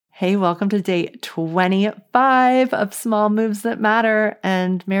Hey, welcome to day 25 of Small Moves That Matter,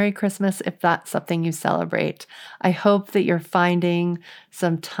 and Merry Christmas if that's something you celebrate. I hope that you're finding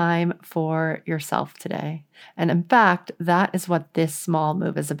some time for yourself today. And in fact, that is what this small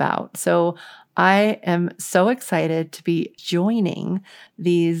move is about. So I am so excited to be joining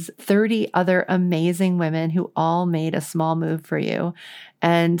these 30 other amazing women who all made a small move for you.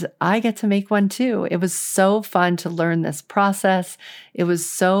 And I get to make one too. It was so fun to learn this process. It was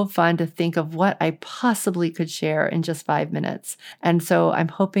so fun to think of what I possibly could share in just 5 minutes. And so I'm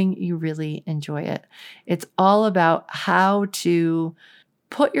hoping you really enjoy it. It's all about how to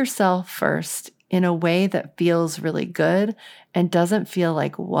put yourself first in a way that feels really good and doesn't feel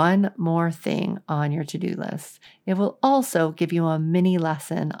like one more thing on your to-do list. It will also give you a mini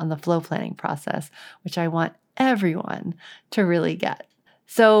lesson on the flow planning process, which I want everyone to really get.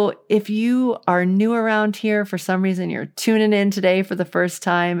 So if you are new around here, for some reason you're tuning in today for the first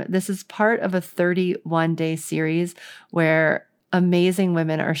time, this is part of a 31-day series where amazing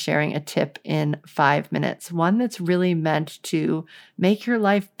women are sharing a tip in 5 minutes, one that's really meant to make your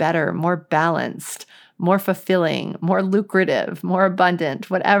life better, more balanced, more fulfilling, more lucrative, more abundant,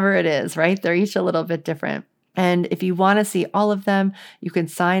 whatever it is, right? They're each a little bit different. And if you want to see all of them, you can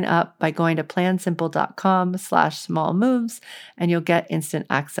sign up by going to plansimple.com/small moves and you'll get instant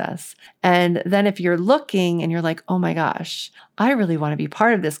access. And then if you're looking and you're like, oh my gosh, I really want to be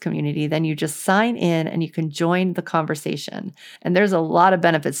part of this community, then you just sign in and you can join the conversation. And there's a lot of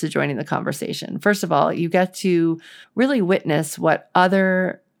benefits to joining the conversation. First of all, you get to really witness what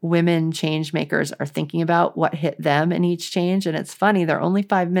other women change makers are thinking about, what hit them in each change. And it's funny, they're only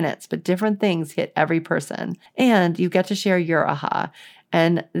 5 minutes, but different things hit every person. And you get to share your aha.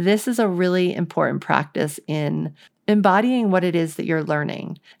 And this is a really important practice in embodying what it is that you're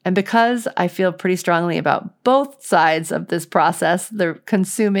learning. And because I feel pretty strongly about both sides of this process, the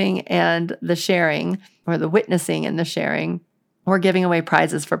consuming and the sharing, or the witnessing and the sharing, we're giving away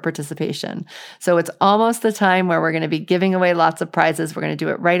prizes for participation. So it's almost the time where we're going to be giving away lots of prizes. We're going to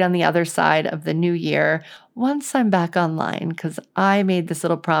do it right on the other side of the new year once I'm back online, because I made this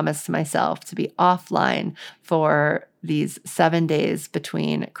little promise to myself to be offline for these 7 days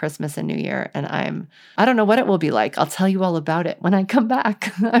between Christmas and New Year. And I don't know what it will be like. I'll tell you all about it when I come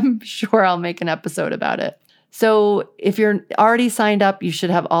back. I'm sure I'll make an episode about it. So if you're already signed up, you should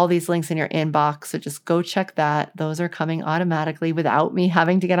have all these links in your inbox. So just go check that. Those are coming automatically without me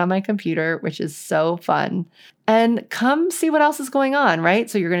having to get on my computer, which is so fun. And come see what else is going on, right?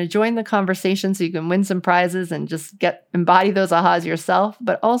 So you're going to join the conversation so you can win some prizes and just embody those ahas yourself.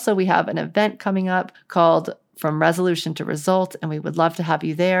 But also we have an event coming up called From Resolution to Result, and we would love to have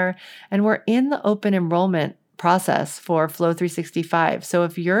you there. And we're in the open enrollment process for Flow 365. So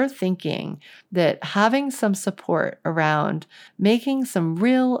if you're thinking that having some support around making some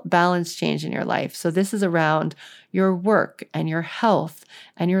real balance change in your life, so this is around your work and your health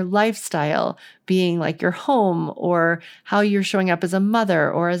and your lifestyle being like your home, or how you're showing up as a mother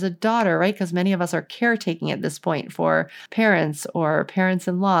or as a daughter, right? Because many of us are caretaking at this point for parents or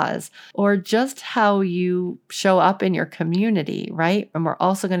parents-in-laws, or just how you show up in your community, right? And we're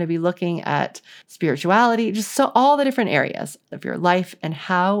also going to be looking at spirituality, just so all the different areas of your life and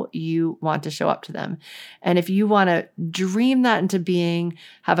how you want to show up to them. And if you want to dream that into being,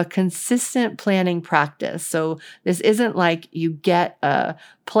 have a consistent planning practice. So this isn't like you get a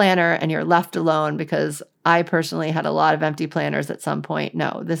planner and you're left alone, because I personally had a lot of empty planners at some point.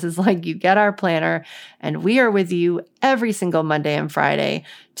 No, this is like you get our planner and we are with you every single Monday and Friday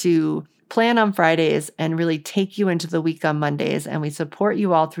to plan on Fridays and really take you into the week on Mondays. And we support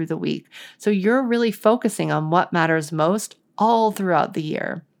you all through the week. So you're really focusing on what matters most all throughout the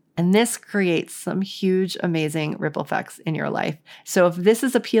year. And this creates some huge, amazing ripple effects in your life. So if this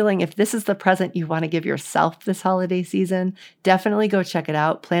is appealing, if this is the present you want to give yourself this holiday season, definitely go check it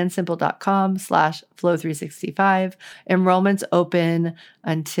out. plansimple.com/flow365. Enrollment's open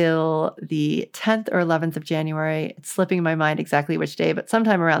until the 10th or 11th of January. It's slipping in my mind exactly which day, but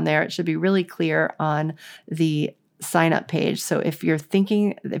sometime around there, it should be really clear on the sign up page. So if you've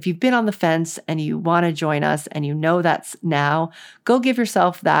been on the fence and you want to join us and you know that's now, go give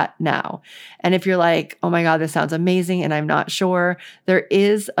yourself that now. And if you're like, oh my God, this sounds amazing and I'm not sure, there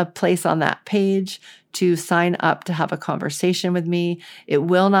is a place on that page to sign up to have a conversation with me. It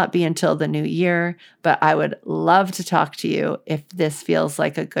will not be until the new year, but I would love to talk to you if this feels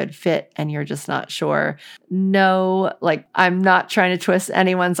like a good fit and you're just not sure. No, I'm not trying to twist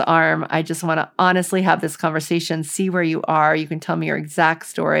anyone's arm. I just want to honestly have this conversation, see where you are. You can tell me your exact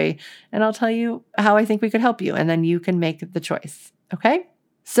story and I'll tell you how I think we could help you. And then you can make the choice. Okay?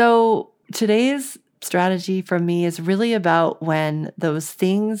 So today's strategy for me is really about when those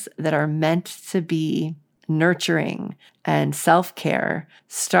things that are meant to be nurturing and self-care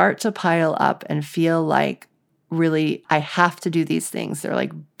start to pile up and feel like really I have to do these things. They're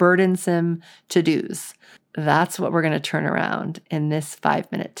like burdensome to-dos. That's what we're going to turn around in this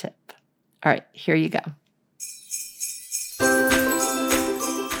 5-minute tip. All right, here you go.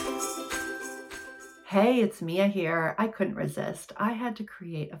 Hey, it's Mia here. I couldn't resist. I had to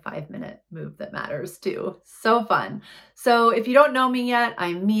create a 5-minute move that matters too. So fun. So if you don't know me yet,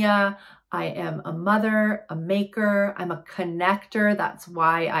 I'm Mia. I am a mother, a maker. I'm a connector. That's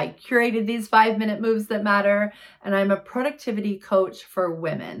why I curated these 5-minute moves that matter. And I'm a productivity coach for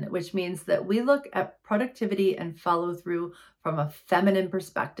women, which means that we look at productivity and follow through from a feminine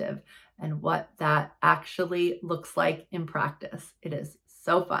perspective and what that actually looks like in practice. It is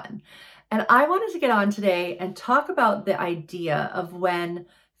so fun. And I wanted to get on today and talk about the idea of when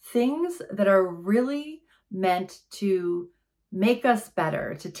things that are really meant to make us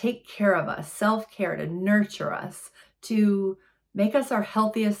better, to take care of us, self-care, to nurture us, to make us our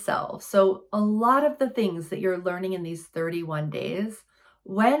healthiest selves. So a lot of the things that you're learning in these 31 days,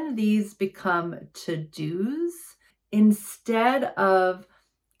 when these become to-dos, instead of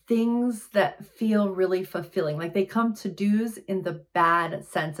things that feel really fulfilling, like they come to-dos in the bad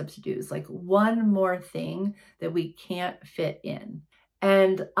sense of to-dos, like one more thing that we can't fit in.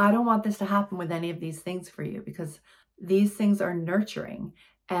 And I don't want this to happen with any of these things for you, because these things are nurturing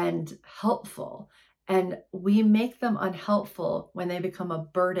and helpful. And we make them unhelpful when they become a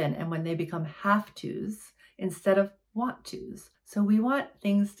burden and when they become have-tos instead of want-tos. So we want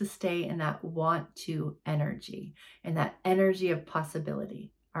things to stay in that want-to energy and that energy of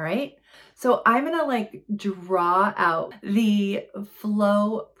possibility. All right. So I'm going to draw out the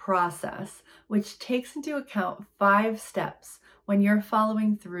flow process, which takes into account 5 steps when you're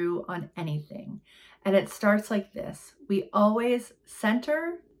following through on anything. And it starts like this. We always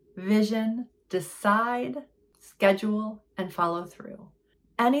center, vision, decide, schedule, and follow through.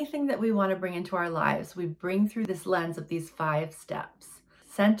 Anything that we want to bring into our lives, we bring through this lens of these 5 steps.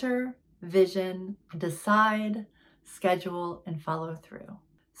 Center, vision, decide, schedule, and follow through.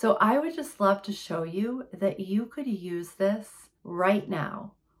 So I would just love to show you that you could use this right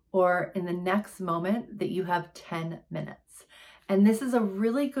now or in the next moment that you have 10 minutes. And this is a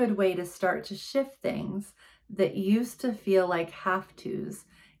really good way to start to shift things that used to feel like have-tos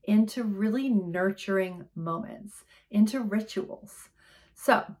into really nurturing moments, into rituals.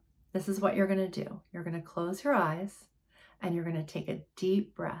 So this is what you're going to do. You're going to close your eyes and you're going to take a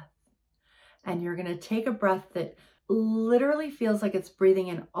deep breath. And you're going to take a breath that literally feels like it's breathing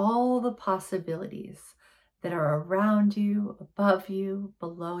in all the possibilities that are around you, above you,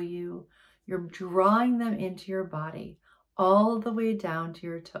 below you. You're drawing them into your body all the way down to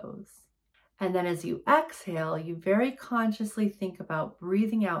your toes. And then as you exhale, you very consciously think about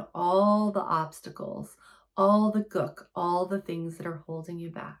breathing out all the obstacles, all the gook, all the things that are holding you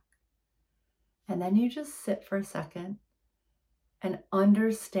back. And then you just sit for a second and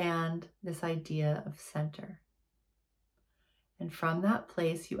understand this idea of center. And from that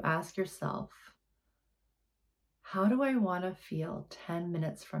place, you ask yourself, how do I want to feel 10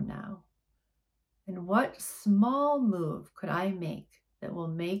 minutes from now? And what small move could I make that will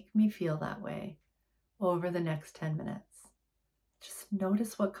make me feel that way over the next 10 minutes? Just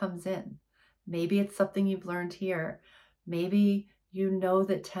notice what comes in. Maybe it's something you've learned here. Maybe you know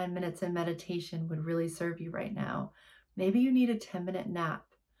that 10 minutes in meditation would really serve you right now. Maybe you need a 10-minute nap.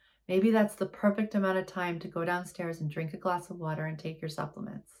 Maybe that's the perfect amount of time to go downstairs and drink a glass of water and take your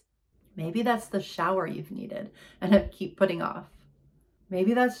supplements. Maybe that's the shower you've needed and keep putting off.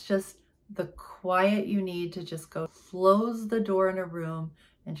 Maybe that's just the quiet you need to just go close the door in a room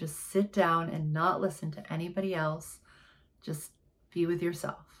and just sit down and not listen to anybody else. Just be with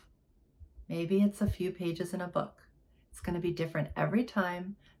yourself. Maybe it's a few pages in a book. It's going to be different every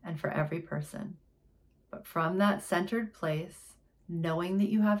time and for every person. But from that centered place, knowing that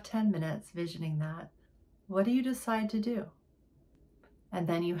you have 10 minutes, visioning that, what do you decide to do? And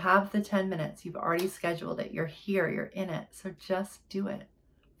then you have the 10 minutes. You've already scheduled it. You're here. You're in it. So just do it.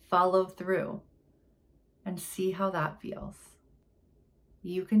 Follow through and see how that feels.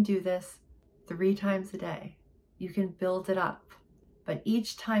 You can do this 3 times a day. You can build it up. But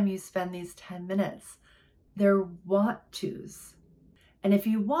each time you spend these 10 minutes, they're want-tos. And if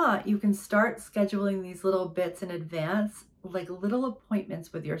you want, you can start scheduling these little bits in advance, like little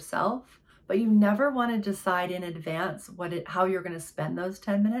appointments with yourself, but you never want to decide in advance how you're going to spend those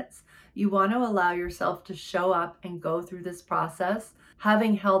 10 minutes. You want to allow yourself to show up and go through this process,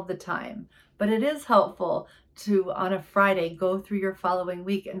 having held the time. But it is helpful to, on a Friday, go through your following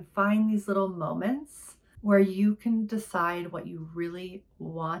week and find these little moments where you can decide what you really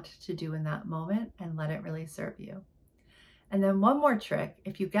want to do in that moment and let it really serve you. And then one more trick,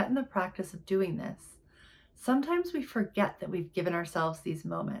 if you get in the practice of doing this, sometimes we forget that we've given ourselves these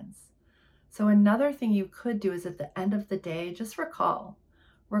moments. So another thing you could do is at the end of the day, just recall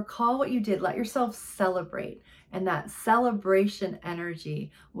what you did. Let yourself celebrate. And that celebration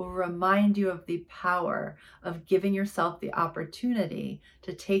energy will remind you of the power of giving yourself the opportunity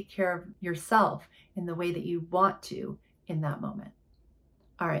to take care of yourself in the way that you want to in that moment.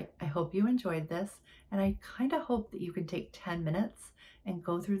 All right, I hope you enjoyed this. And I kind of hope that you can take 10 minutes and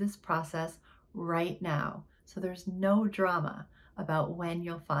go through this process right now. So there's no drama about when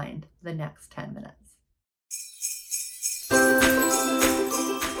you'll find the next 10 minutes.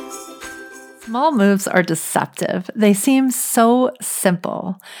 Small moves are deceptive. They seem so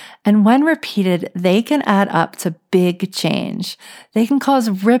simple. And when repeated, they can add up to big change. They can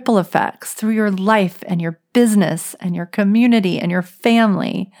cause ripple effects through your life and your business and your community and your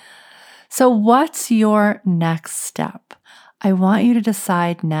family. So what's your next step? I want you to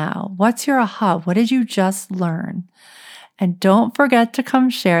decide now. What's your aha? What did you just learn? And don't forget to come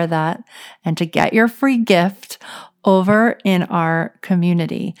share that and to get your free gift over in our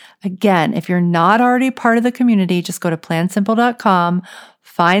community. Again, if you're not already part of the community, just go to plansimple.com,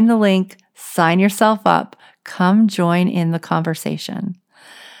 find the link, sign yourself up, come join in the conversation.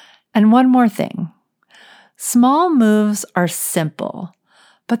 And one more thing. Small moves are simple,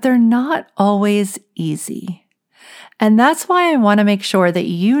 but they're not always easy. And that's why I want to make sure that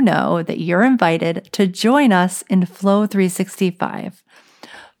you know that you're invited to join us in Flow 365.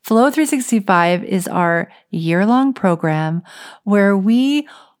 Flow 365 is our year-long program where we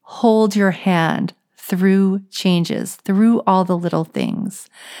hold your hand through changes, through all the little things.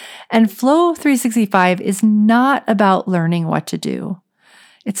 And Flow 365 is not about learning what to do.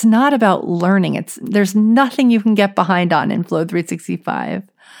 It's not about learning. There's nothing you can get behind on in Flow 365.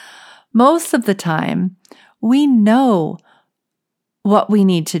 Most of the time, we know what we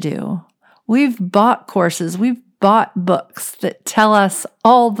need to do. We've bought courses, we've bought books that tell us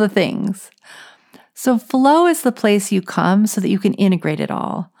all the things. So Flow is the place you come so that you can integrate it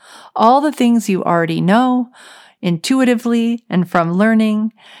all. All the things you already know intuitively and from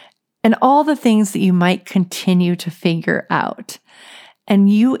learning, and all the things that you might continue to figure out. And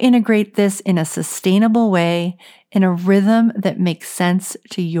you integrate this in a sustainable way, in a rhythm that makes sense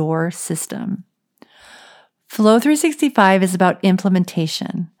to your system. Flow 365 is about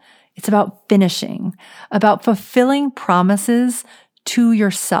implementation. It's about finishing, about fulfilling promises to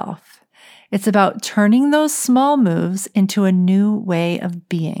yourself. It's about turning those small moves into a new way of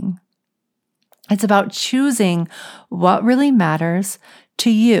being. It's about choosing what really matters to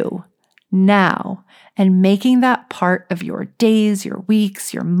you now and making that part of your days, your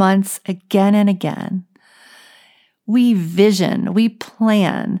weeks, your months again and again. We vision, we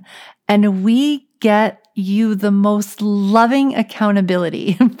plan, and we get you the most loving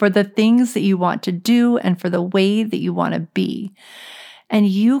accountability for the things that you want to do and for the way that you want to be. And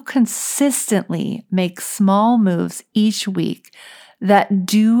you consistently make small moves each week that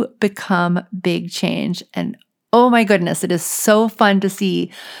do become big change. And oh my goodness, it is so fun to see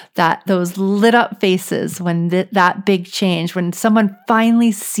that those lit up faces when that big change, when someone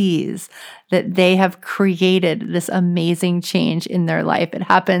finally sees that they have created this amazing change in their life. It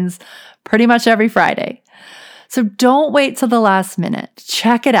happens pretty much every Friday. So don't wait till the last minute.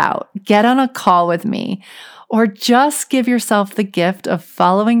 Check it out. Get on a call with me, or just give yourself the gift of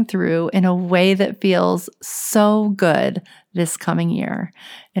following through in a way that feels so good this coming year.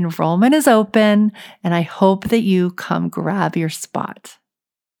 Enrollment is open, and I hope that you come grab your spot.